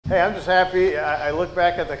Hey, I'm just happy. I look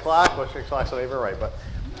back at the clock. Well, the clock's not even right, but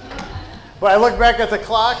I look back at the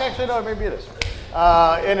clock. Actually, no, maybe it is.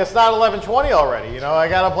 And it's not 11:20 already. You know, I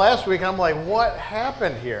got up last week, and I'm like, what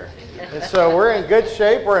happened here? And so we're in good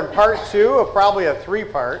shape. We're in part 2 of probably a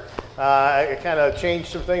 3-part. I kind of changed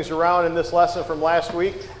some things around in this lesson from last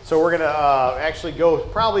week. So we're going to actually go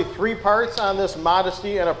probably 3 parts on this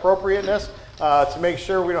modesty and appropriateness to make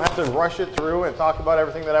sure we don't have to rush it through and talk about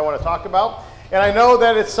everything that I want to talk about. And I know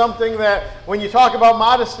that it's something that when you talk about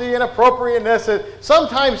modesty and appropriateness, it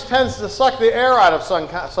sometimes tends to suck the air out of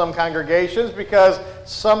some congregations, because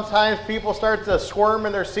sometimes people start to squirm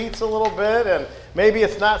in their seats a little bit, and maybe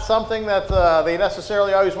it's not something that they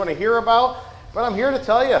necessarily always want to hear about. But I'm here to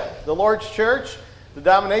tell you, the Lord's church, the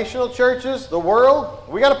denominational churches, the world,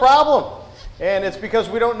 we got a problem. And it's because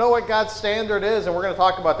we don't know what God's standard is, and we're going to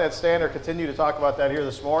talk about that standard, continue to talk about that here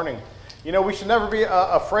this morning. You know, we should never be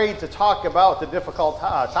afraid to talk about the difficult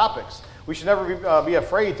topics. We should never be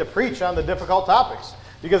afraid to preach on the difficult topics.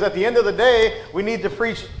 Because at the end of the day, we need to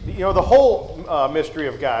preach, the whole mystery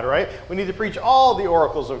of God, right? We need to preach all the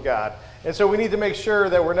oracles of God. And so we need to make sure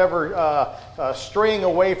that we're never straying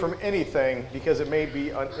away from anything because it may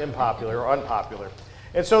be unpopular or unpopular.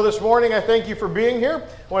 And so this morning, I thank you for being here.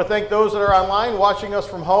 I want to thank those that are online watching us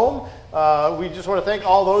from home. We just want to thank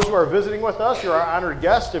all those who are visiting with us. You're our honored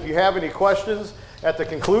guest. If you have any questions at the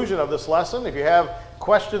conclusion of this lesson, if you have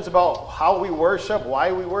questions about how we worship,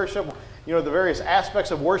 why we worship, the various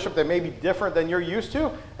aspects of worship that may be different than you're used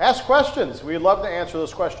to, ask questions. We'd love to answer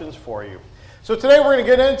those questions for you. So today we're going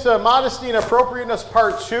to get into Modesty and Appropriateness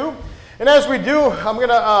Part 2. And as we do, I'm going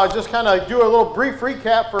to just kind of do a little brief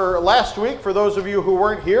recap for last week for those of you who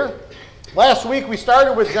weren't here. Last week we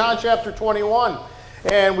started with John chapter 21,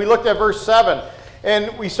 and we looked at verse 7.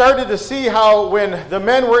 And we started to see how when the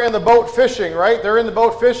men were in the boat fishing, right? They're in the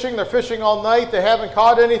boat fishing, they're fishing all night, they haven't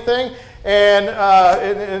caught anything,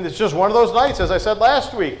 and it's just one of those nights, as I said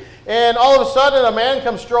last week. And all of a sudden, a man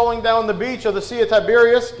comes strolling down the beach of the Sea of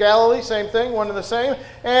Tiberias, Galilee, same thing, one and the same.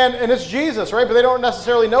 And it's Jesus, right? But they don't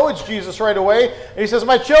necessarily know it's Jesus right away. And he says,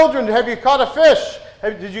 "My children, have you caught a fish?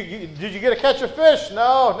 Did you get a catch of fish?"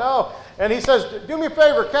 No. And he says, "Do me a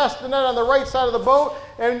favor, cast the net on the right side of the boat,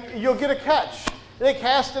 and you'll get a catch." They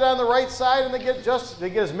cast it on the right side, and they get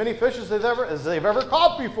as many fish as they've ever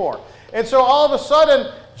caught before. And so all of a sudden,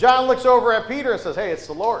 John looks over at Peter and says, "Hey, it's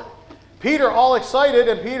the Lord." Peter, all excited,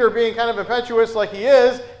 and Peter being kind of impetuous like he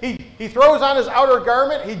is, he throws on his outer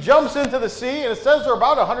garment, he jumps into the sea, and it says they're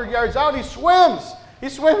about 100 yards out, he swims. He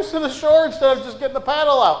swims to the shore instead of just getting the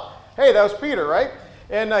paddle out. Hey, that was Peter, right?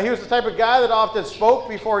 And he was the type of guy that often spoke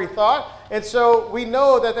before he thought. And so we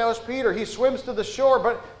know that was Peter. He swims to the shore,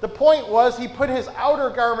 but the point was he put his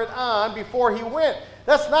outer garment on before he went.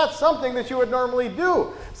 That's not something that you would normally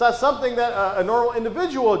do. It's not something that a normal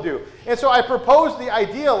individual would do. And so I proposed the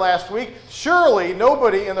idea last week. Surely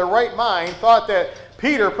nobody in their right mind thought that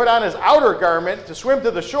Peter put on his outer garment to swim to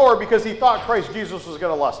the shore because he thought Christ Jesus was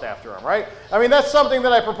going to lust after him, right? I mean, that's something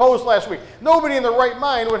that I proposed last week. Nobody in their right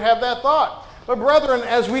mind would have that thought. But brethren,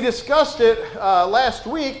 as we discussed it last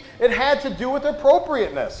week, it had to do with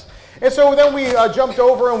appropriateness. And so then we jumped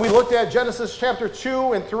over and we looked at Genesis chapter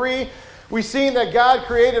 2 and 3. We've seen that God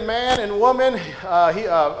created man and woman.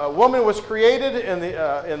 A woman was created in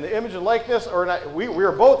the image and likeness, or not, we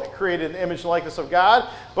were both created in the image and likeness of God.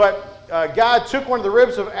 But God took one of the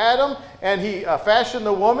ribs of Adam and he fashioned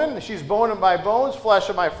the woman. She's bone of my bones, flesh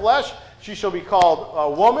of my flesh. She shall be called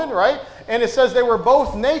a woman, right? And it says they were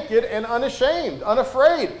both naked and unashamed,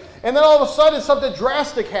 unafraid. And then all of a sudden something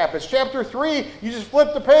drastic happens. Chapter 3, you just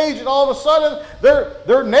flip the page and all of a sudden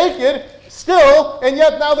they're naked still, and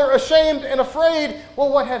yet now they're ashamed and afraid.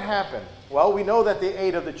 Well, what had happened? Well, we know that they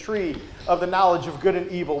ate of the tree of the knowledge of good and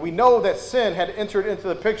evil. We know that sin had entered into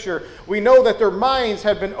the picture. We know that their minds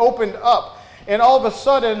had been opened up. And all of a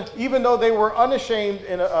sudden, even though they were unashamed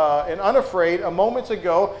and unafraid a moment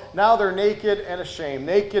ago, now they're naked and ashamed,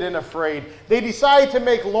 naked and afraid. They decide to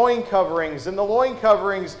make loin coverings, and the loin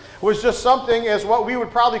coverings was just something as what we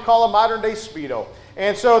would probably call a modern-day Speedo.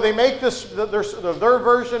 And so they make this their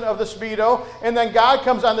version of the Speedo, and then God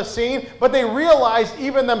comes on the scene, but they realized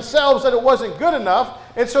even themselves that it wasn't good enough,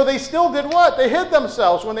 and so they still did what? They hid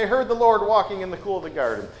themselves when they heard the Lord walking in the cool of the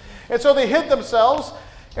garden. And so they hid themselves,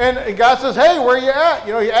 and God says, "Hey, where are you at?"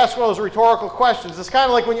 You ask one of those rhetorical questions. It's kind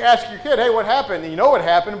of like when you ask your kid, "Hey, what happened?" And you know what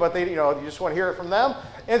happened, but you just want to hear it from them.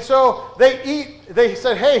 And so they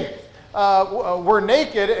said, "Hey, we're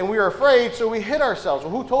naked and we were afraid, so we hid ourselves."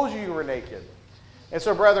 Well, who told you you were naked? And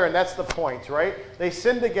so, brethren, that's the point, right? They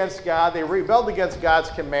sinned against God. They rebelled against God's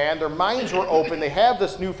command. Their minds were open. They have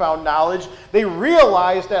this newfound knowledge. They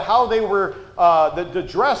realized that how they were, the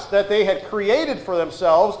dress that they had created for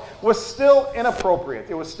themselves was still inappropriate.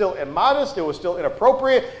 It was still immodest. It was still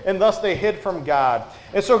inappropriate. And thus they hid from God.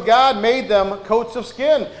 And so God made them coats of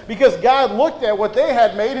skin because God looked at what they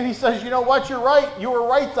had made and he says, you know what? You're right. You were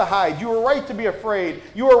right to hide. You were right to be afraid.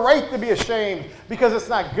 You were right to be ashamed because it's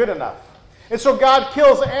not good enough. And so God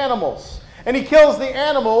kills animals. And he kills the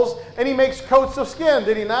animals and he makes coats of skin,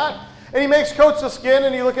 did he not? And he makes coats of skin,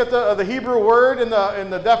 and you look at the Hebrew word and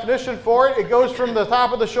the definition for it. It goes from the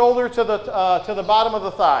top of the shoulder to the bottom of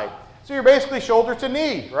the thigh. So you're basically shoulder to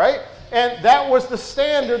knee, right? And that was the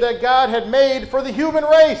standard that God had made for the human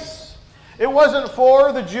race. It wasn't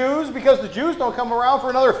for the Jews because the Jews don't come around for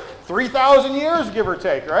another 3,000 years, give or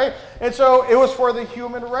take, right? And so it was for the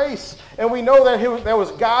human race. And we know that that was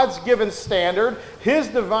God's given standard. His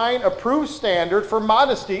divine approved standard for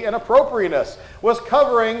modesty and appropriateness was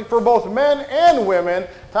covering for both men and women,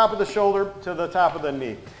 top of the shoulder to the top of the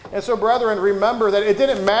knee. And so, brethren, remember that it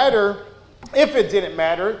didn't matter, if it didn't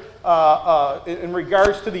matter, in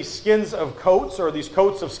regards to these skins of coats or these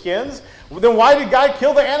coats of skins, then why did God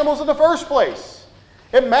kill the animals in the first place?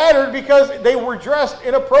 It mattered because they were dressed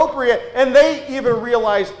inappropriate, and they even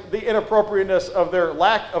realized the inappropriateness of their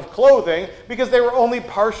lack of clothing because they were only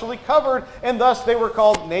partially covered, and thus they were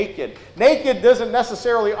called naked. Naked doesn't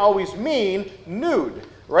necessarily always mean nude,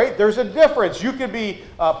 right? There's a difference. You could be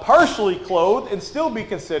partially clothed and still be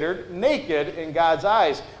considered naked in God's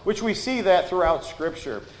eyes, which we see that throughout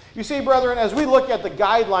Scripture. You see, brethren, as we look at the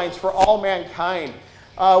guidelines for all mankind,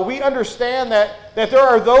 we understand that there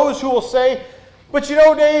are those who will say, but you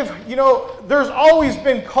know, Dave, there's always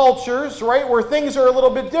been cultures, right, where things are a little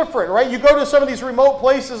bit different, right? You go to some of these remote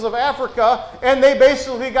places of Africa, and they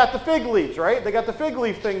basically got the fig leaves, right? They got the fig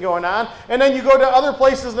leaf thing going on. And then you go to other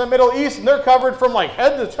places in the Middle East, and they're covered from like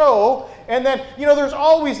head to toe. And then, there's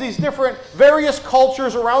always these different various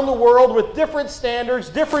cultures around the world with different standards,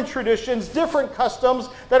 different traditions, different customs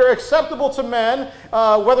that are acceptable to men,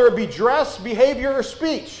 whether it be dress, behavior, or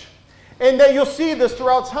speech. And that you'll see this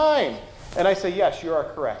throughout time. And I say, yes, you are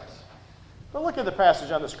correct. But look at the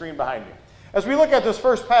passage on the screen behind me. As we look at this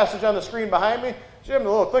first passage on the screen behind me, Jim, the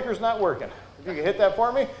little clicker's not working. If you can hit that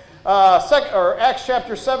for me. Acts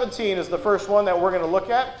chapter 17 is the first one that we're going to look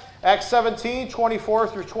at. Acts 17, 24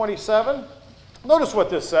 through 27. Notice what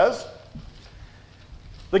this says.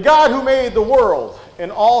 The God who made the world and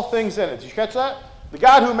all things in it. Did you catch that? The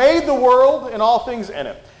God who made the world and all things in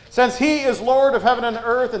it. Since he is Lord of heaven and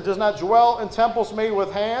earth and does not dwell in temples made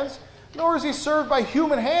with hands, nor is he served by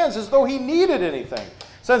human hands as though he needed anything,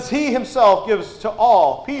 since he himself gives to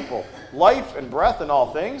all people life and breath and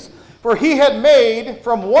all things. For he had made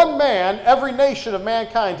from one man every nation of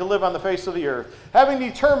mankind to live on the face of the earth, having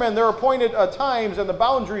determined their appointed times and the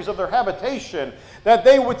boundaries of their habitation, that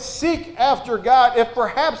they would seek after God, if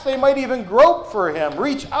perhaps they might even grope for him,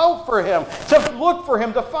 reach out for him, to look for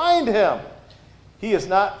him, to find him. He is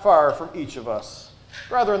not far from each of us.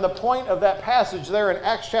 Brethren, the point of that passage there in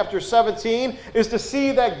Acts chapter 17 is to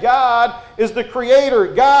see that God is the creator.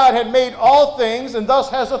 God had made all things and thus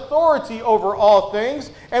has authority over all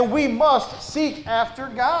things, and we must seek after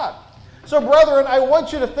God. So, brethren, I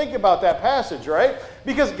want you to think about that passage, right?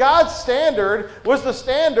 Because God's standard was the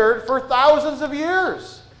standard for thousands of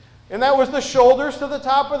years. And that was the shoulders to the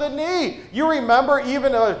top of the knee. You remember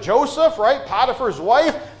even Joseph, right? Potiphar's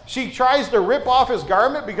wife. She tries to rip off his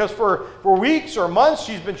garment because for weeks or months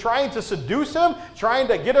she's been trying to seduce him, trying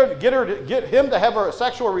to get him to have a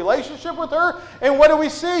sexual relationship with her. And what do we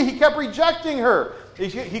see? He kept rejecting her.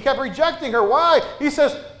 He kept rejecting her. Why? He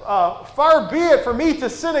says, far be it for me to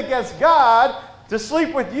sin against God to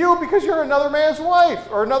sleep with you because you're another man's wife.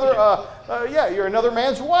 Or you're another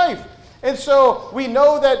man's wife. And so we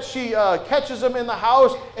know that she catches him in the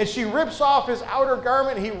house and she rips off his outer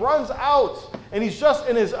garment. He runs out and he's just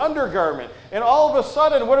in his undergarment. And all of a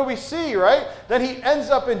sudden, what do we see, right? Then he ends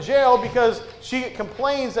up in jail because she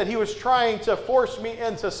complains that he was trying to force me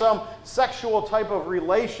into some sexual type of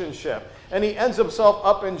relationship. And he ends himself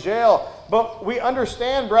up in jail. But we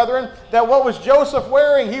understand, brethren, that what was Joseph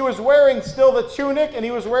wearing? He was wearing still the tunic and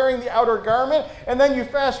he was wearing the outer garment. And then you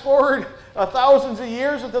fast forward thousands of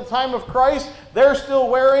years at the time of Christ, they're still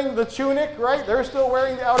wearing the tunic, right? They're still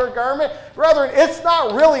wearing the outer garment. Brethren, it's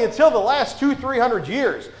not really until the last 200-300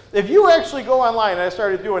 years. If you actually go online, and I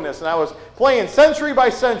started doing this, and I was playing century by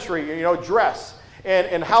century, dress,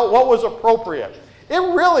 and what was appropriate.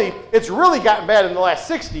 It's really gotten bad in the last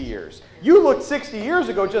 60 years. You look 60 years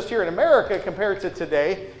ago just here in America compared to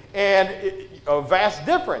today, and a vast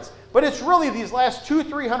difference. But it's really these last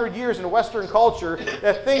 200-300 years in Western culture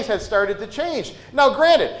that things had started to change. Now,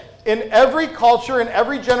 granted, in every culture, in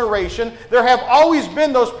every generation, there have always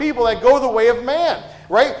been those people that go the way of man,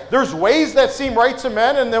 right? There's ways that seem right to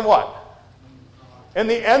men, and then what? In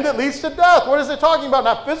the end, it leads to death. What is it talking about?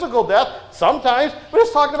 Not physical death, sometimes, but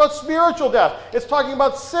it's talking about spiritual death. It's talking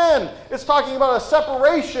about sin. It's talking about a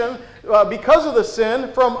separation because of the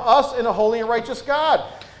sin from us and a holy and righteous God.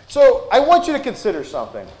 So I want you to consider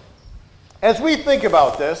something. As we think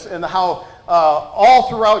about this and how all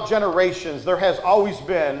throughout generations there has always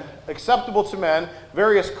been acceptable to men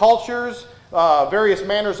various cultures, various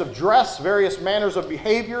manners of dress, various manners of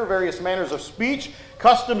behavior, various manners of speech,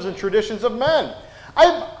 customs and traditions of men.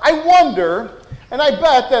 I wonder, and I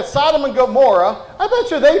bet that Sodom and Gomorrah, I bet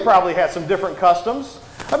you they probably had some different customs.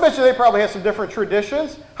 I bet you they probably had some different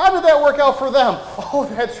traditions. How did that work out for them? Oh,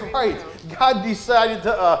 that's right. God decided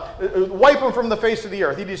to wipe them from the face of the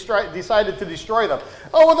earth. He decided to destroy them.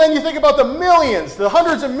 Oh, well, then you think about the millions, the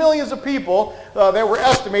hundreds of millions of people that were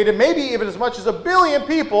estimated, maybe even as much as 1 billion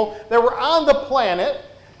people that were on the planet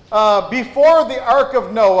before the Ark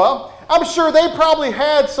of Noah. I'm sure they probably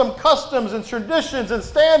had some customs and traditions and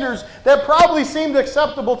standards that probably seemed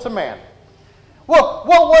acceptable to man. Well,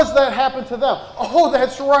 what was that happened to them? Oh,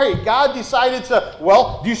 that's right. God decided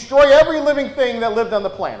to, destroy every living thing that lived on the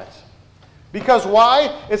planet. Because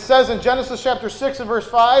why? It says in Genesis chapter 6 and verse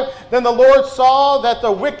 5, "Then the Lord saw that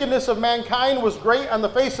the wickedness of mankind was great on the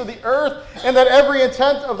face of the earth, and that every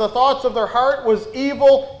intent of the thoughts of their heart was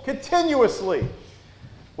evil continuously."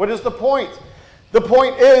 What is the point? The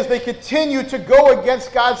point is they continue to go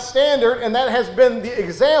against God's standard, and that has been the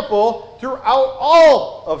example throughout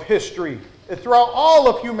all of history, throughout all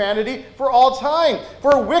of humanity for all time.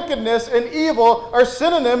 For wickedness and evil are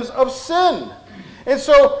synonyms of sin. And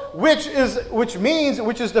so, which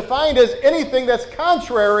is defined as anything that's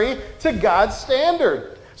contrary to God's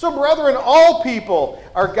standard. So, brethren, all people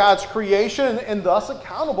are God's creation and thus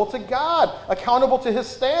accountable to God, accountable to His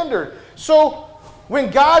standard. So, when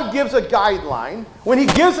God gives a guideline, when He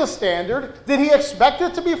gives a standard, did He expect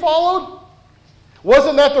it to be followed?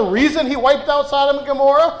 Wasn't that the reason He wiped out Sodom and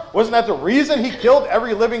Gomorrah? Wasn't that the reason He killed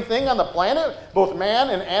every living thing on the planet, both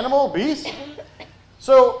man and animal, beast?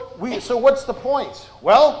 So what's the point?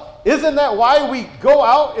 Well, isn't that why we go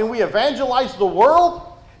out and we evangelize the world?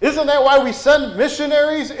 Isn't that why we send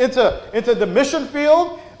missionaries into the mission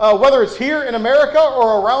field, whether it's here in America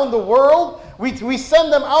or around the world? We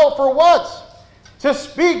send them out for what? To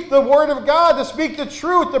speak the word of God, to speak the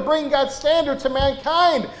truth, to bring God's standard to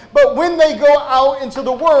mankind. But when they go out into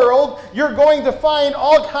the world, you're going to find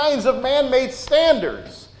all kinds of man-made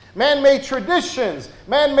standards, man-made traditions,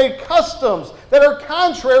 man-made customs that are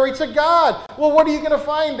contrary to God. Well, what are you going to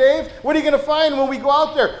find, Dave? What are you going to find when we go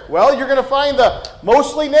out there? Well, you're going to find the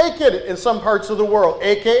mostly naked in some parts of the world,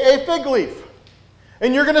 a.k.a. fig leaf.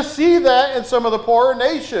 And you're going to see that in some of the poorer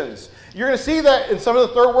nations. You're going to see that in some of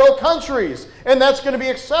the third world countries, and that's going to be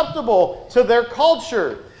acceptable to their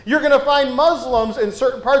culture. You're going to find Muslims in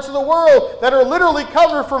certain parts of the world that are literally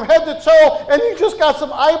covered from head to toe, and you just got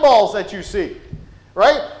some eyeballs that you see.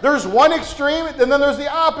 Right? There's one extreme, and then there's the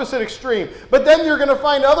opposite extreme. But then you're going to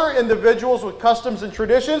find other individuals with customs and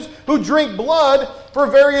traditions who drink blood for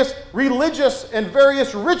various religious and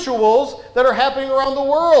various rituals that are happening around the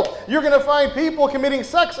world. You're going to find people committing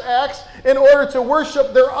sex acts in order to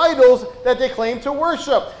worship their idols that they claim to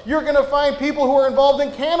worship. You're going to find people who are involved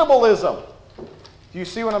in cannibalism. Do you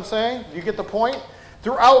see what I'm saying? Do you get the point?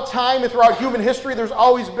 Throughout time and throughout human history, there's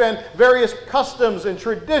always been various customs and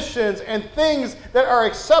traditions and things that are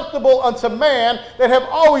acceptable unto man that have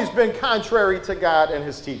always been contrary to God and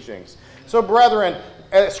His teachings. So, brethren,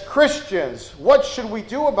 as Christians, what should we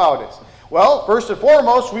do about it? Well, first and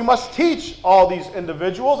foremost, we must teach all these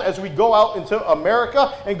individuals as we go out into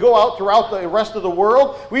America and go out throughout the rest of the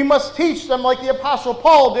world. We must teach them like the Apostle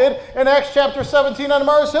Paul did in Acts chapter 17 on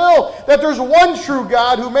Mars Hill, that there's one true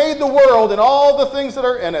God who made the world and all the things that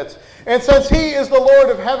are in it. And since He is the Lord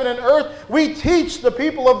of heaven and earth, we teach the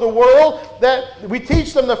people of the world we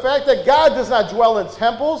teach them the fact that God does not dwell in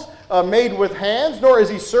temples made with hands, nor is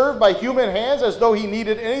He served by human hands as though He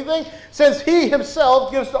needed anything, since He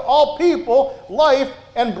Himself gives to all people life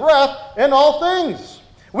and breath and all things.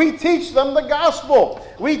 We teach them the gospel.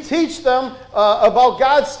 We teach them about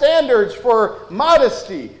God's standards for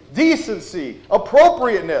modesty, decency,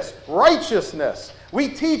 appropriateness, righteousness. We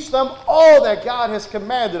teach them all that God has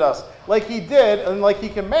commanded us, like He did and like He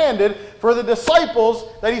commanded for the disciples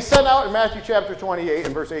that He sent out in Matthew chapter 28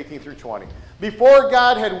 and verse 18 through 20. Before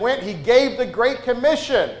God had went, He gave the Great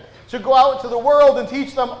Commission to go out into the world and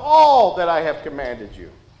teach them all that I have commanded you.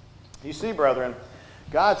 You see, brethren,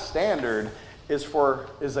 God's standard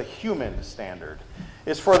is a human standard.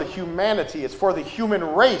 It's for the humanity. It's for the human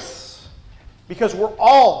race. Because we're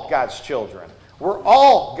all God's children. We're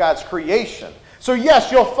all God's creation. So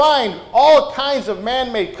yes, you'll find all kinds of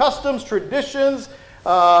man-made customs, traditions,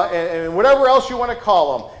 and whatever else you want to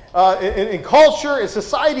call them. In culture, and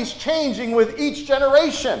society's changing with each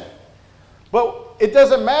generation. But it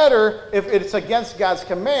doesn't matter if it's against God's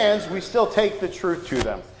commands, we still take the truth to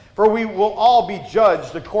them. For we will all be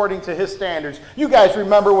judged according to his standards. You guys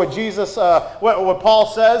remember what Jesus, what Paul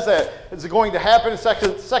says that is going to happen in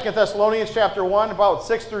 2 Thessalonians chapter 1, about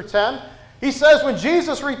 6 through 10. He says when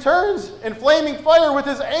Jesus returns in flaming fire with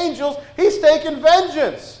his angels, he's taking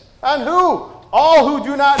vengeance. On who? All who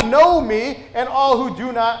do not know me and all who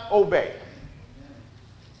do not obey.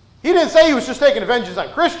 He didn't say he was just taking vengeance on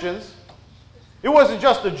Christians. It wasn't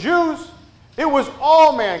just the Jews. It was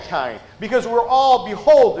all mankind, because we're all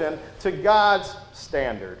beholden to God's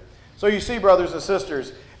standard. So you see, brothers and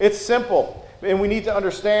sisters, it's simple. And we need to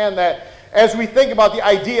understand that as we think about the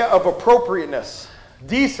idea of appropriateness,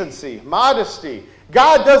 decency, modesty,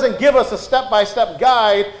 God doesn't give us a step-by-step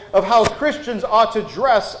guide of how Christians ought to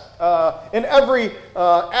dress in every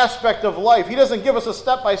aspect of life. He doesn't give us a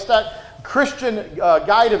step-by-step Christian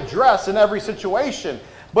guide of dress in every situation.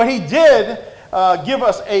 But he did give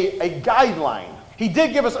us a guideline. He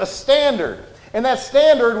did give us a standard, and that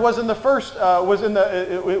standard was in the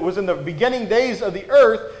beginning days of the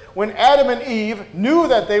earth when Adam and Eve knew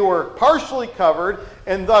that they were partially covered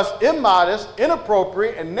and thus immodest,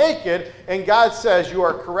 inappropriate, and naked. And God says, "You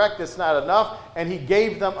are correct. It's not enough." And He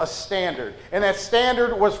gave them a standard, and that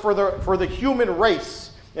standard was for the human race.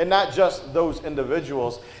 And not just those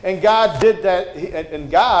individuals. And God did that, and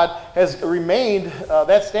God has remained,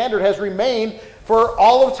 that standard has remained for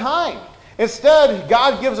all of time. Instead,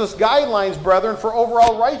 God gives us guidelines, brethren, for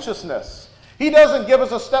overall righteousness. He doesn't give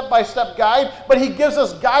us a step-by-step guide, but He gives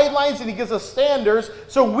us guidelines and He gives us standards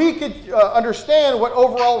so we could understand what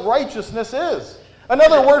overall righteousness is.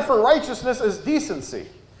 Another word for righteousness is decency.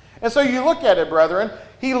 And so you look at it, brethren,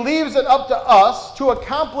 He leaves it up to us to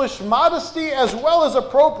accomplish modesty as well as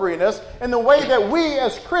appropriateness in the way that we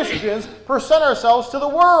as Christians present ourselves to the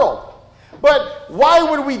world. But why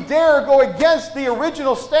would we dare go against the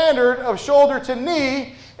original standard of shoulder to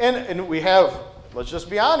knee? And we have, let's just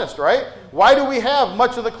be honest, right? Why do we have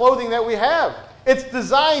much of the clothing that we have? It's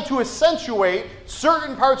designed to accentuate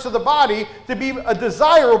certain parts of the body to be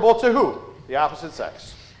desirable to who? The opposite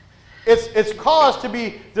sex. It's caused to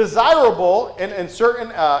be desirable in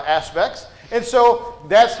certain aspects. And so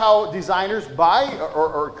that's how designers buy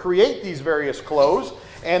or create these various clothes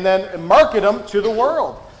and then market them to the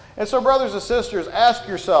world. And so, brothers and sisters, ask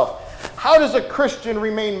yourself, how does a Christian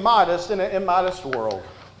remain modest in an immodest world?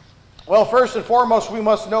 Well, first and foremost, we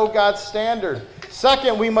must know God's standard.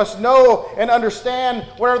 Second, we must know and understand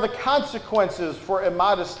what are the consequences for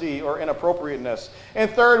immodesty or inappropriateness.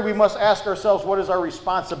 And third, we must ask ourselves, what is our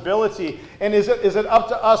responsibility? And is it up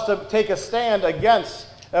to us to take a stand against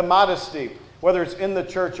immodesty, whether it's in the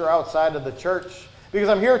church or outside of the church? Because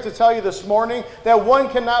I'm here to tell you this morning that one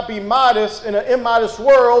cannot be modest in an immodest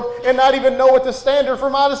world and not even know what the standard for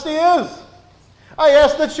modesty is. I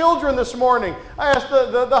asked the children this morning. I asked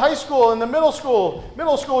the high school and the middle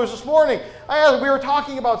schoolers this morning. We were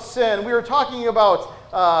talking about sin. We were talking about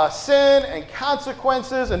sin and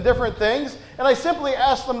consequences and different things. And I simply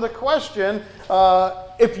asked them the question,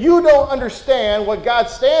 if you don't understand what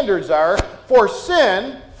God's standards are for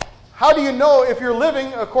sin, how do you know if you're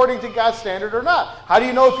living according to God's standard or not? How do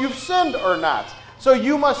you know if you've sinned or not? So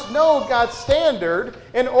you must know God's standard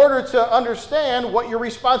in order to understand what your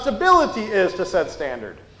responsibility is to set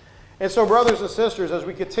standard. And so, brothers and sisters, as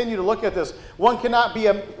we continue to look at this, one cannot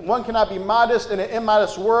be modest in an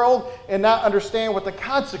immodest world and not understand what the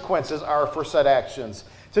consequences are for said actions.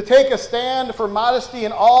 To take a stand for modesty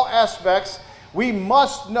in all aspects, we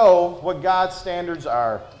must know what God's standards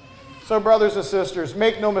are. So, brothers and sisters,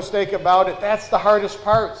 make no mistake about it, that's the hardest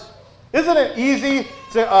part. Isn't it easy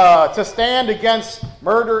to stand against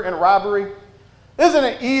murder and robbery? Isn't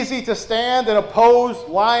it easy to stand and oppose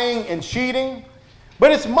lying and cheating?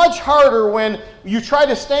 But it's much harder when you try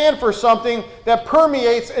to stand for something that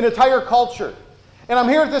permeates an entire culture. And I'm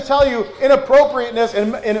here to tell you, inappropriateness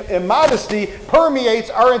and immodesty permeates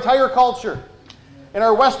our entire culture in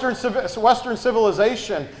our Western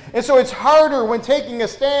civilization. And so it's harder when taking a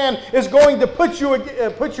stand is going to put you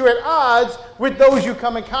at odds with those you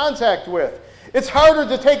come in contact with. It's harder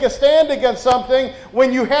to take a stand against something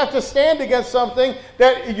when you have to stand against something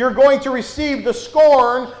that you're going to receive the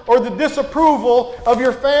scorn or the disapproval of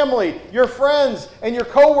your family, your friends, and your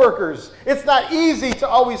coworkers. It's not easy to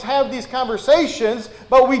always have these conversations,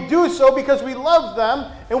 but we do so because we love them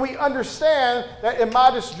and we understand that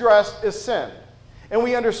immodest dress is sin. And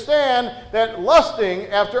we understand that lusting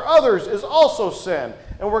after others is also sin.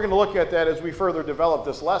 And we're going to look at that as we further develop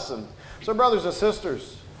this lesson. So brothers and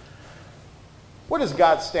sisters, what is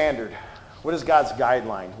God's standard? What is God's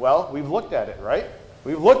guideline? Well, we've looked at it, right?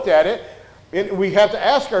 We've looked at it, and we have to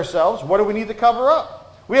ask ourselves, what do we need to cover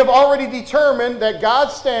up? We have already determined that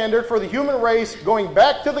God's standard for the human race going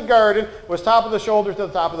back to the garden was top of the shoulder to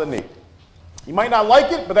the top of the knee. You might not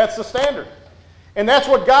like it, but that's the standard. And that's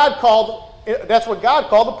what God called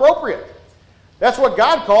appropriate. That's what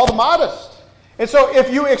God called modest. And so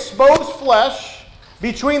if you expose flesh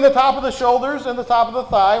between the top of the shoulders and the top of the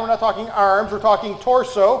thigh, we're not talking arms, we're talking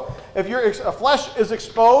torso. If your flesh is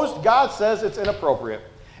exposed, God says it's inappropriate.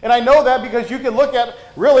 And I know that because you can look at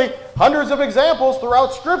really hundreds of examples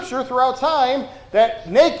throughout Scripture, throughout time, that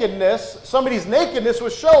nakedness, somebody's nakedness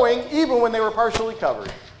was showing even when they were partially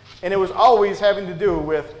covered. And it was always having to do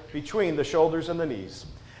with between the shoulders and the knees.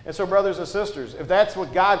 And so brothers and sisters, if that's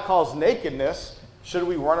what God calls nakedness, should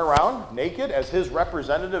we run around naked as His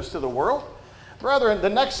representatives to the world? Brethren, the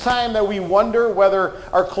next time that we wonder whether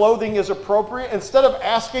our clothing is appropriate, instead of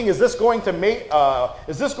asking, is this going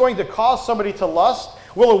to cause somebody to lust?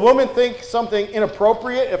 Will a woman think something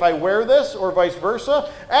inappropriate if I wear this, or vice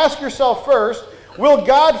versa? Ask yourself first, will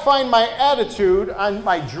God find my attitude on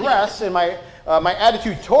my dress and my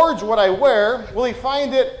attitude towards what I wear, will He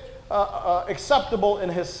find it acceptable in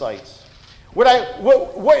His sight? What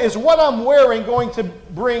I'm wearing going to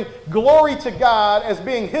bring glory to God as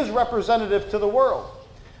being His representative to the world?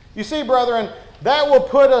 You see, brethren, that will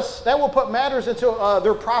put matters into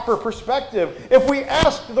their proper perspective. If we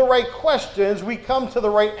ask the right questions, we come to the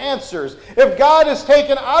right answers. If God is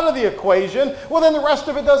taken out of the equation, well, then the rest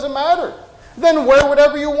of it doesn't matter. Then wear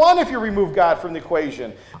whatever you want if you remove God from the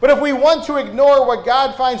equation. But if we want to ignore what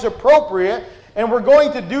God finds appropriate, and we're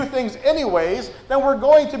going to do things anyways, then we're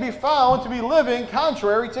going to be found to be living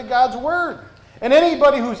contrary to God's Word. And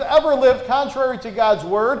anybody who's ever lived contrary to God's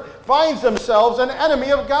Word finds themselves an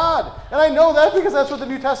enemy of God. And I know that because that's what the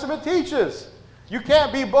New Testament teaches. You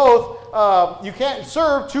can't be both, you can't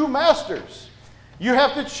serve two masters. You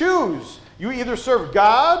have to choose. You either serve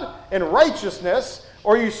God and righteousness,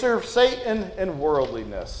 or you serve Satan and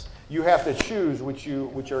worldliness. You have to choose which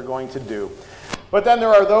you're going to do. But then there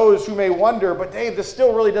are those who may wonder, but Dave, this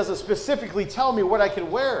still really doesn't specifically tell me what I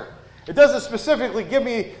can wear. It doesn't specifically give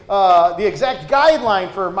me the exact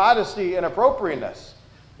guideline for modesty and appropriateness.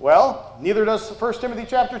 Well, neither does 1 Timothy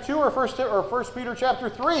chapter 2 or 1 Peter chapter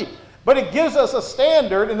 3. But it gives us a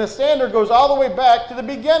standard, and the standard goes all the way back to the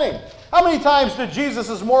beginning. How many times did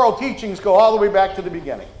Jesus' moral teachings go all the way back to the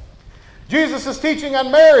beginning? Jesus' teaching on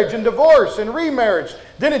marriage and divorce and remarriage.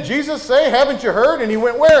 Didn't Jesus say, haven't you heard? And He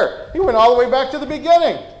went where? He went all the way back to the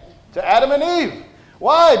beginning, to Adam and Eve.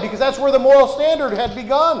 Why? Because that's where the moral standard had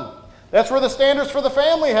begun. That's where the standards for the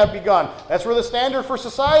family have begun. That's where the standard for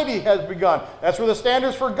society has begun. That's where the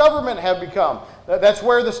standards for government have become. That's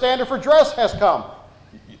where the standard for dress has come.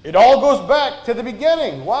 It all goes back to the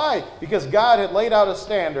beginning. Why? Because God had laid out a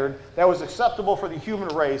standard that was acceptable for the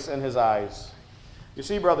human race in His eyes. You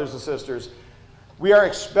see, brothers and sisters, we are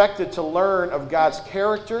expected to learn of God's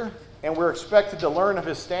character, and we're expected to learn of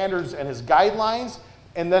His standards and His guidelines,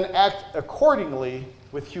 and then act accordingly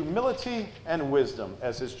with humility and wisdom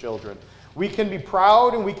as His children. We can be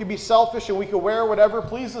proud, and we can be selfish, and we can wear whatever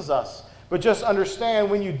pleases us. But just understand,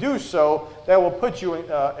 when you do so, that will put you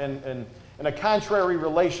in a contrary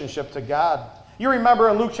relationship to God. You remember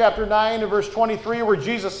in Luke chapter 9 and verse 23 where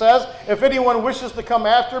Jesus says, if anyone wishes to come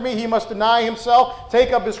after me, he must deny himself,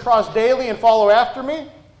 take up his cross daily, and follow after me.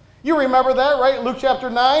 You remember that, right? Luke chapter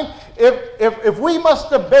 9. If we must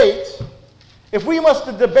debate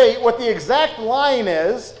what the exact line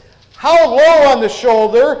is, how low on the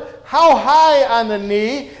shoulder, how high on the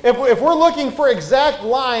knee, if we're looking for exact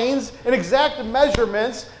lines and exact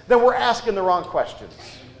measurements, then we're asking the wrong questions.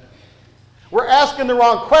 We're asking the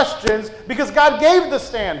wrong questions because God gave the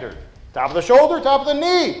standard. Top of the shoulder, top of the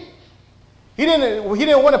knee. He didn't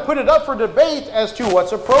want to put it up for debate as to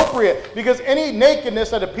what's appropriate, because any nakedness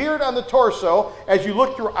that appeared on the torso, as you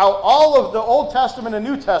look throughout all of the Old Testament and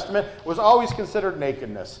New Testament, was always considered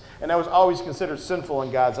nakedness. And that was always considered sinful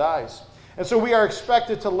in God's eyes. And so we are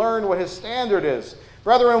expected to learn what His standard is.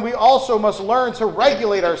 Brethren, we also must learn to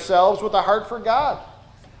regulate ourselves with a heart for God.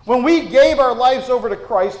 When we gave our lives over to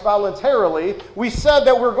Christ voluntarily, we said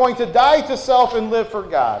that we're going to die to self and live for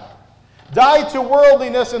God. Die to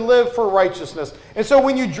worldliness and live for righteousness. And so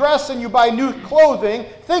when you dress and you buy new clothing,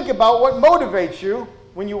 think about what motivates you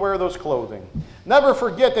when you wear those clothing. Never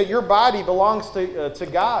forget that your body belongs to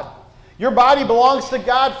God. Your body belongs to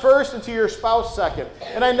God first and to your spouse second.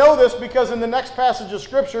 And I know this because in the next passage of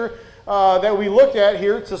Scripture that we looked at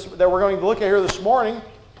here, that we're going to look at here this morning,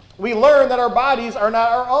 we learn that our bodies are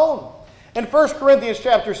not our own. In 1 Corinthians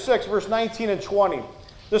chapter 6, verse 19 and 20,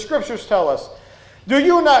 the Scriptures tell us, "Do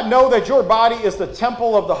you not know that your body is the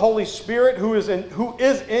temple of the Holy Spirit who is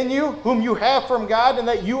in you, whom you have from God, and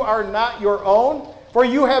that you are not your own? For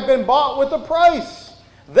you have been bought with a price.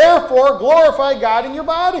 Therefore, glorify God in your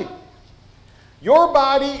body." Your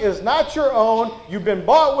body is not your own. You've been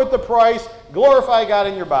bought with the price. Glorify God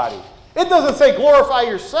in your body. It doesn't say glorify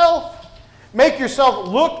yourself. Make yourself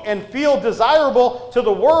look and feel desirable to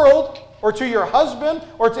the world or to your husband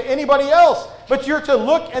or to anybody else. But you're to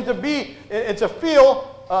look and to be and to feel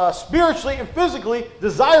spiritually and physically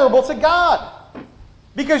desirable to God.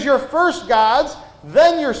 Because you're first God's,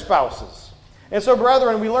 then your spouse's. And so,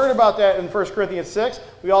 brethren, we learn about that in 1 Corinthians 6.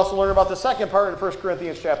 We also learn about the second part in 1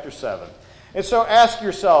 Corinthians chapter 7. And so ask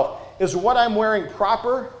yourself, is what I'm wearing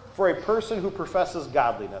proper for a person who professes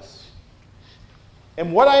godliness?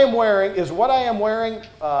 And what I am wearing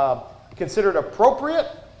considered appropriate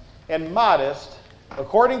and modest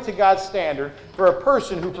according to God's standard for a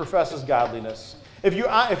person who professes godliness? If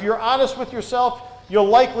you're honest with yourself, you'll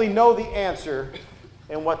likely know the answer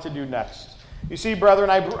and what to do next. You see, brethren,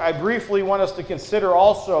 I briefly want us to consider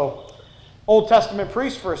also Old Testament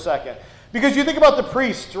priests for a second. Because you think about the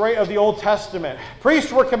priests, right, of the Old Testament.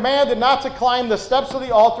 Priests were commanded not to climb the steps of the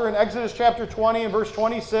altar in Exodus chapter 20 and verse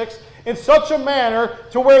 26 in such a manner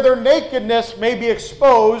to where their nakedness may be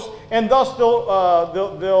exposed, and thus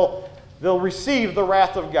they'll receive the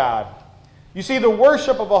wrath of God. You see, the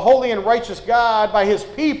worship of a holy and righteous God by his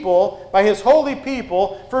people, by his holy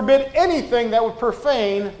people, forbid anything that would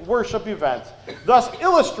profane worship events, thus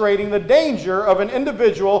illustrating the danger of an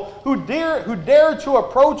individual who dared to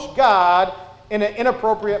approach God in an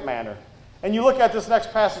inappropriate manner. And you look at this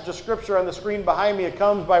next passage of Scripture on the screen behind me. It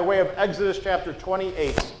comes by way of Exodus chapter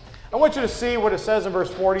 28. I want you to see what it says in verse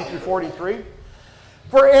 40 through 43.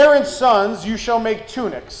 "For Aaron's sons you shall make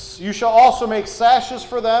tunics. You shall also make sashes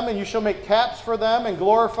for them, and you shall make caps for them, and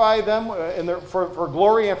glorify them for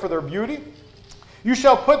glory and for their beauty. You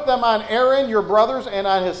shall put them on Aaron your brothers and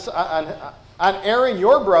on Aaron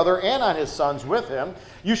your brother and on his sons with him.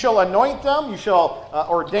 You shall anoint them. You shall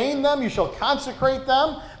ordain them. You shall consecrate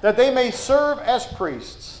them, that they may serve as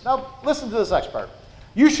priests." Now listen to this next part.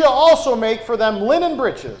 "You shall also make for them linen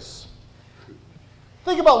breeches."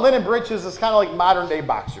 Think about linen breeches as kind of like modern-day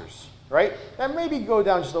boxers, right? And maybe go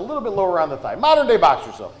down just a little bit lower on the thigh. Modern-day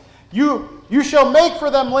boxers, though. You shall make for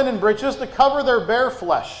them linen breeches to cover their bare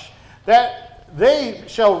flesh, that they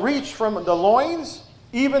shall reach from the loins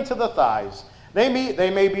even to the thighs.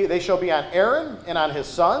 They shall be on Aaron and on his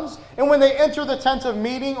sons, and when they enter the tent of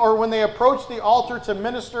meeting or when they approach the altar to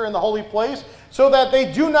minister in the holy place, so that they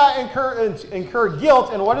do not incur guilt.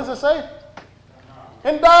 And what does it say?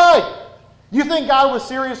 And die. You think God was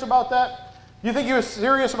serious about that? You think he was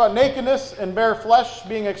serious about nakedness and bare flesh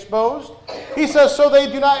being exposed? He says, so they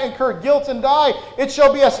do not incur guilt and die. It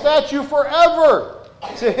shall be a statute forever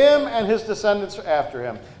to him and his descendants after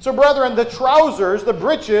him. So, brethren, the trousers, the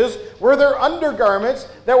breeches, were their undergarments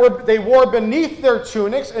that they wore beneath their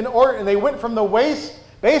tunics, and they went from the waist,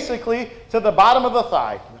 basically, to the bottom of the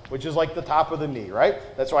thigh, which is like the top of the knee, right?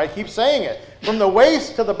 That's why I keep saying it. From the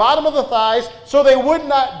waist to the bottom of the thighs, so they would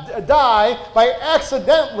not die by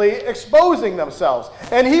accidentally exposing themselves.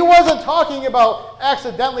 And he wasn't talking about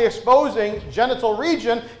accidentally exposing genital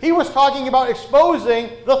region. He was talking about exposing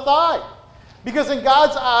the thigh. Because in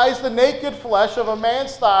God's eyes, the naked flesh of a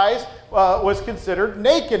man's thighs was considered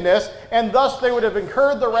nakedness, and thus they would have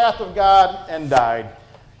incurred the wrath of God and died.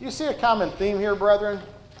 You see a common theme here, brethren?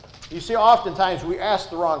 You see, oftentimes we ask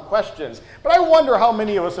the wrong questions, but I wonder how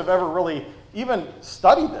many of us have ever really even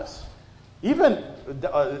studied this, even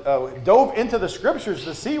dove into the Scriptures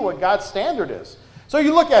to see what God's standard is. So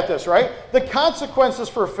you look at this, right? The consequences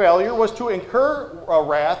for failure was to incur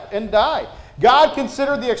wrath and die. God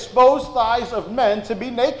considered the exposed thighs of men to be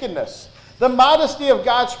nakedness. The modesty of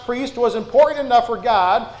God's priest was important enough for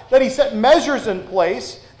God that he set measures in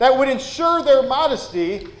place that would ensure their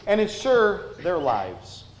modesty and ensure their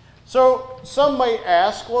lives. So some might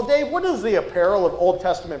ask, well, Dave, what does the apparel of Old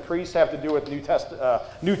Testament priests have to do with New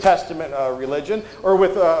Testament religion, or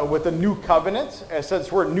with the New Covenant,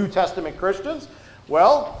 since we're New Testament Christians?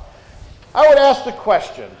 Well, I would ask the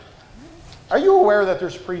question, are you aware that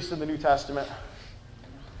there's priests in the New Testament?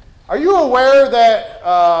 Are you aware that,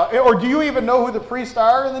 or do you even know who the priests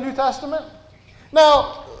are in the New Testament?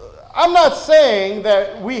 Now, I'm not saying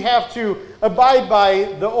that we have to abide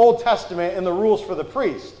by the Old Testament and the rules for the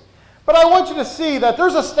priest. But I want you to see that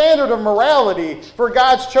there's a standard of morality for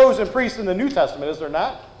God's chosen priests in the New Testament, is there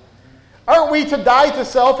not? Aren't we to die to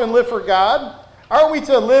self and live for God? Aren't we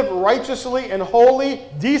to live righteously and holy,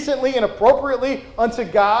 decently and appropriately unto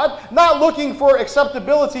God? Not looking for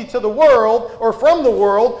acceptability to the world or from the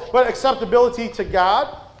world, but acceptability to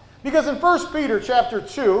God. Because in 1 Peter chapter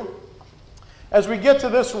 2, as we get to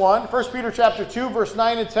this one, 1 Peter chapter 2, verse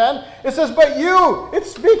 9 and 10, it says, but you,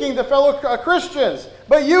 it's speaking to fellow Christians,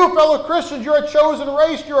 but you, fellow Christians, you're a chosen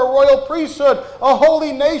race, you're a royal priesthood, a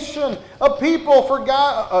holy nation, a people for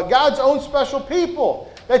God, God's own special people,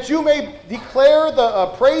 that you may declare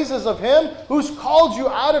the praises of him who's called you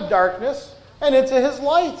out of darkness and into his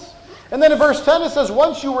light. And then in verse 10 it says,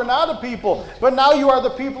 once you were not a people, but now you are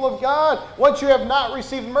the people of God. Once you have not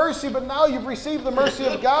received mercy, but now you've received the mercy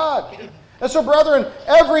of God. And so, brethren,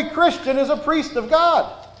 every Christian is a priest of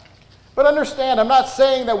God. But understand, I'm not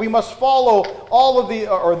saying that we must follow all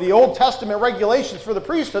of the Old Testament regulations for the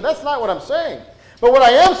priesthood. That's not what I'm saying. But what I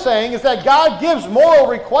am saying is that God gives moral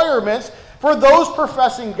requirements for those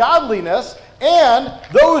professing godliness and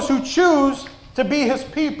those who choose to be his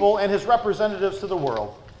people and his representatives to the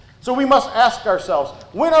world. So we must ask ourselves,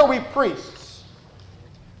 when are we priests?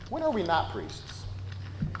 When are we not priests?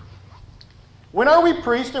 When are we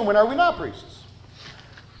priests and when are we not priests?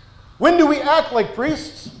 When do we act like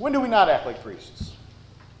priests? When do we not act like priests?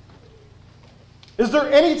 Is there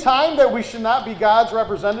any time that we should not be God's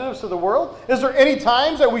representatives to the world? Is there any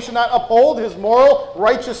times that we should not uphold his moral,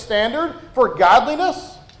 righteous standard for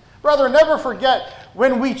godliness? Brethren, never forget,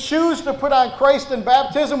 when we choose to put on Christ in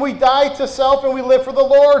baptism, we die to self and we live for the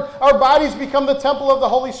Lord. Our bodies become the temple of the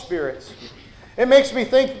Holy Spirit. It makes me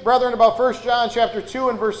think, brethren, about 1 John chapter 2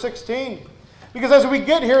 and verse 16. Because as we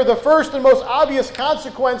get here, the first and most obvious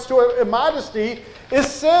consequence to immodesty is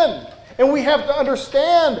sin. And we have to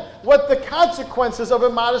understand what the consequences of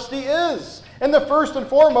immodesty is. And the first and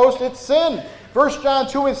foremost, it's sin. 1 John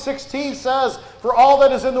 2 and 16 says, for all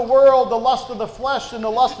that is in the world, the lust of the flesh and the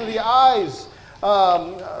lust of the eyes,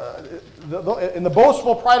 and the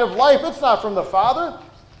boastful pride of life, it's not from the Father.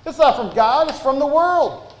 It's not from God. It's from the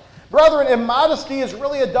world. Brethren, immodesty is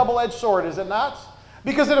really a double-edged sword, is it not?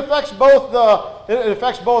 Because it affects both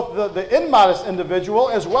the immodest individual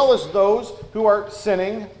as well as those who are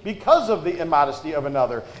sinning because of the immodesty of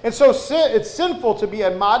another. And so it's sinful to be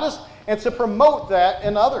immodest and to promote that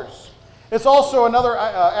in others. It's also another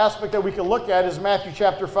aspect that we can look at is Matthew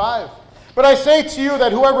chapter 5. But I say to you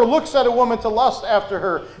that whoever looks at a woman to lust after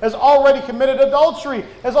her has already committed adultery,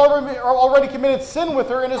 has already committed sin with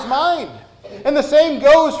her in his mind. And the same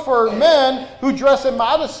goes for men who dress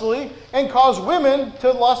immodestly and cause women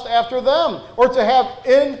to lust after them or to have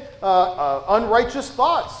unrighteous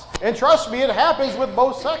thoughts. And trust me, it happens with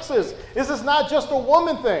both sexes. This is not just a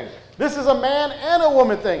woman thing. This is a man and a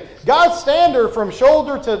woman thing. God's standard from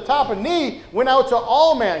shoulder to top of knee went out to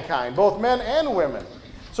all mankind, both men and women.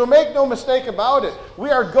 So make no mistake about it. We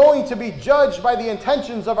are going to be judged by the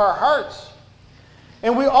intentions of our hearts.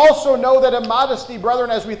 And we also know that immodesty, brethren,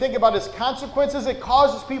 as we think about its consequences, it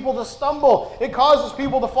causes people to stumble. It causes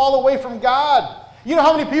people to fall away from God. You know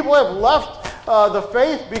how many people have left the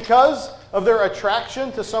faith because of their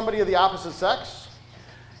attraction to somebody of the opposite sex?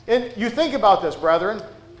 And you think about this, brethren.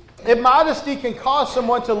 Immodesty can cause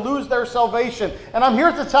someone to lose their salvation. And I'm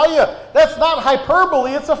here to tell you, that's not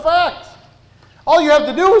hyperbole, it's a fact. All you have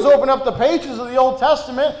to do is open up the pages of the Old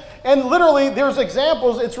Testament, and literally there's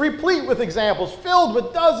examples, it's replete with examples, filled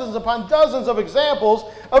with dozens upon dozens of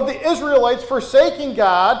examples of the Israelites forsaking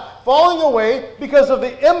God, falling away because of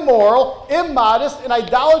the immoral, immodest, and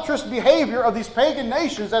idolatrous behavior of these pagan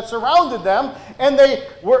nations that surrounded them, and they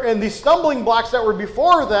were in these stumbling blocks that were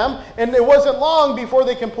before them, and it wasn't long before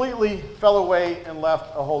they completely fell away and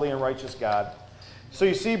left a holy and righteous God. So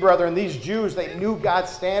you see, brethren, these Jews, they knew God's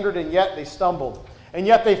standard, and yet they stumbled. And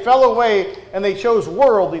yet they fell away, and they chose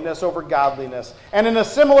worldliness over godliness. And in a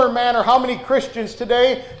similar manner, how many Christians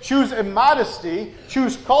today choose immodesty,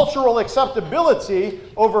 choose cultural acceptability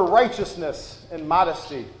over righteousness and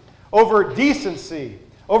modesty, over decency,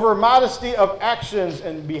 over modesty of actions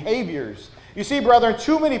and behaviors? You see, brethren,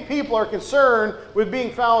 too many people are concerned with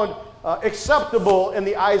being found acceptable in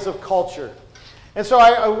the eyes of culture. And so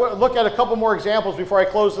I look at a couple more examples before I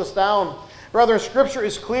close this down. Brethren, Scripture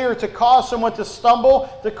is clear. To cause someone to stumble,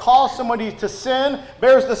 to cause somebody to sin,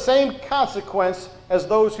 bears the same consequence as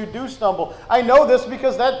those who do stumble. I know this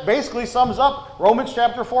because that basically sums up Romans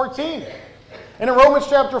chapter 14. And in Romans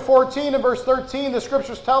chapter 14 and verse 13, the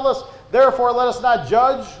Scriptures tell us, therefore let us not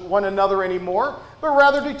judge one another anymore, but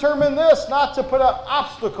rather determine this, not to put an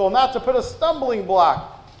obstacle, not to put a stumbling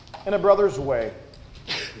block in a brother's way.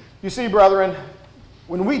 You see, brethren,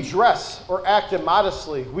 when we dress or act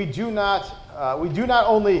immodestly, we're not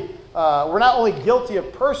only guilty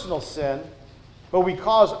of personal sin, but we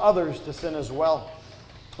cause others to sin as well.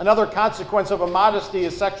 Another consequence of immodesty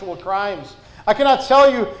is sexual crimes. I cannot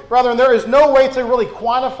tell you, brethren, there is no way to really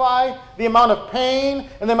quantify the amount of pain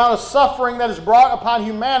and the amount of suffering that is brought upon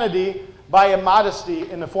humanity by immodesty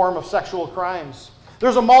in the form of sexual crimes.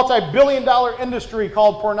 There's a multi-billion-dollar industry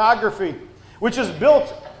called pornography, which is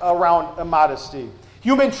built around immodesty.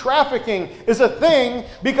 Human trafficking is a thing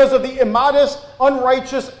because of the immodest,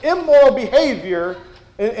 unrighteous, immoral behavior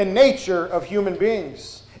and nature of human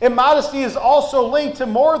beings. Immodesty is also linked to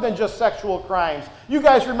more than just sexual crimes. You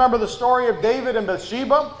guys remember the story of David and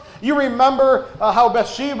Bathsheba? You remember how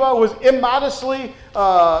Bathsheba was immodestly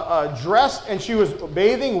dressed, and she was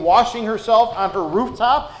bathing, washing herself on her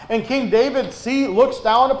rooftop. And King David looks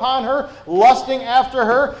down upon her, lusting after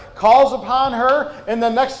her, calls upon her. And the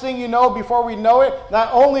next thing you know, before we know it,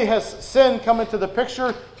 not only has sin come into the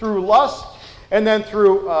picture through lust, and then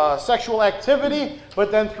through sexual activity, but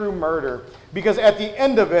then through murder. Because at the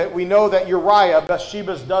end of it, we know that Uriah,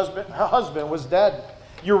 Bathsheba's husband, was dead.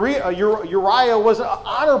 Uriah was an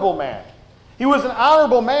honorable man. He was an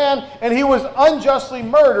honorable man, and he was unjustly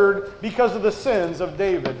murdered because of the sins of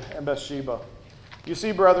David and Bathsheba. You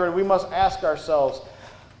see, brethren, we must ask ourselves,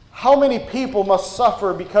 how many people must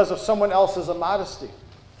suffer because of someone else's immodesty?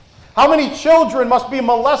 How many children must be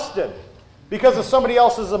molested because of somebody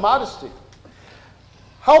else's immodesty?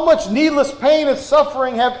 How much needless pain and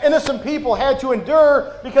suffering have innocent people had to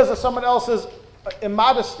endure because of someone else's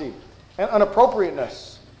immodesty and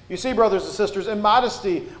inappropriateness? You see, brothers and sisters,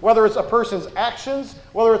 immodesty, whether it's a person's actions,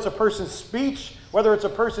 whether it's a person's speech, whether it's a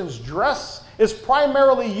person's dress, is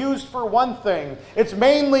primarily used for one thing. It's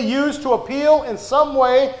mainly used to appeal in some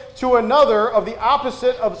way to another of the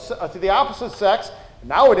opposite to the opposite sex.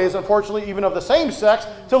 Nowadays, unfortunately, even of the same sex,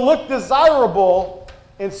 to look desirable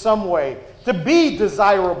in some way, to be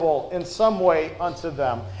desirable in some way unto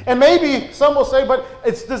them. And maybe some will say, but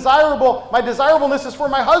it's desirable, my desirableness is for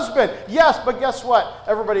my husband. Yes, but guess what?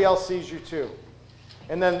 Everybody else sees you too.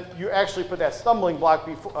 And then you actually put that stumbling block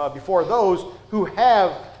before those who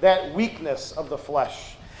have that weakness of the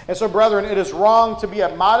flesh. And so, brethren, it is wrong to be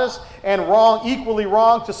immodest, and equally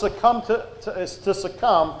wrong to succumb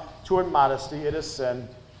to immodesty. It is sin.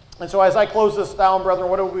 And so as I close this down, brethren,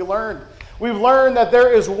 what have we learned? We've learned that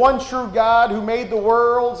there is one true God who made the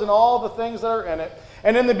worlds and all the things that are in it.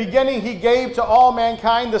 And in the beginning, he gave to all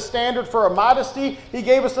mankind the standard for immodesty. He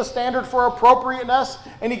gave us the standard for appropriateness.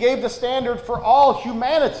 And he gave the standard for all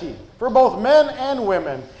humanity, for both men and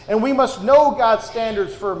women. And we must know God's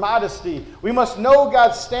standards for modesty. We must know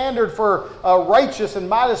God's standard for righteous and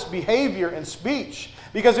modest behavior and speech.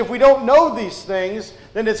 Because if we don't know these things,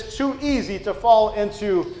 then it's too easy to fall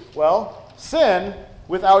into, sin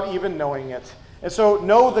without even knowing it. And so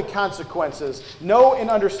know the consequences. Know and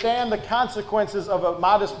understand the consequences of a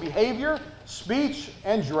modest behavior, speech,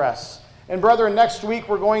 and dress. And brethren, next week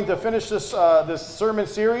we're going to finish this sermon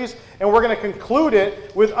series, and we're going to conclude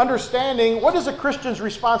it with understanding what is a Christian's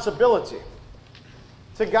responsibility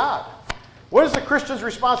to God. What is a Christian's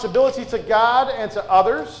responsibility to God and to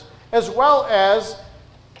others, as well as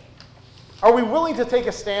are we willing to take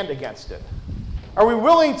a stand against it? Are we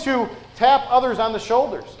willing to tap others on the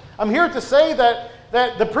shoulders? I'm here to say that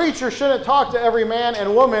the preacher shouldn't talk to every man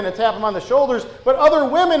and woman and tap them on the shoulders, but other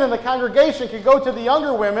women in the congregation can go to the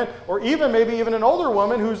younger women, or maybe even an older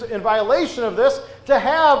woman who's in violation of this, to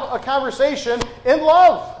have a conversation in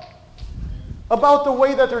love about the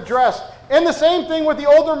way that they're dressed. And the same thing with the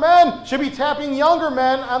older men. Should be tapping younger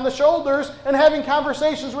men on the shoulders and having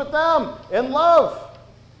conversations with them in love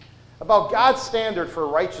about God's standard for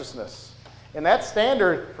righteousness. And that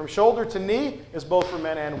standard from shoulder to knee is both for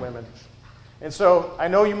men and women. And so I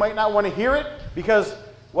know you might not want to hear it because,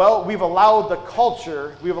 we've allowed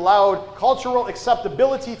cultural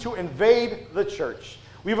acceptability to invade the church.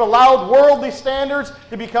 We've allowed worldly standards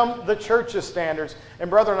to become the church's standards. And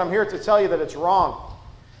brethren, I'm here to tell you that it's wrong.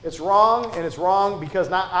 It's wrong, and it's wrong because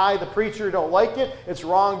not I, the preacher, don't like it. It's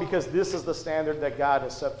wrong because this is the standard that God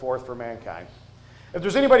has set forth for mankind. If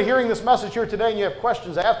there's anybody hearing this message here today and you have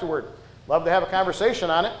questions afterward, love to have a conversation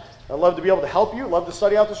on it. I'd love to be able to help you. Love to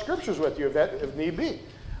study out the scriptures with you if need be.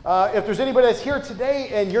 If there's anybody that's here today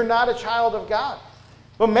and you're not a child of God,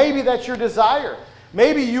 but maybe that's your desire.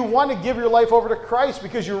 Maybe you want to give your life over to Christ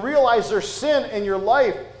because you realize there's sin in your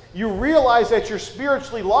life. You realize that you're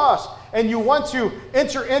spiritually lost, and you want to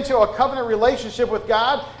enter into a covenant relationship with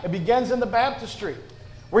God. It begins in the baptistry,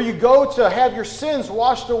 where you go to have your sins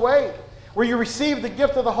washed away, where you receive the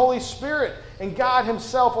gift of the Holy Spirit, and God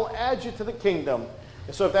himself will add you to the kingdom.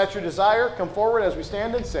 And so if that's your desire, come forward as we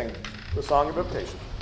stand and sing the song of invitation.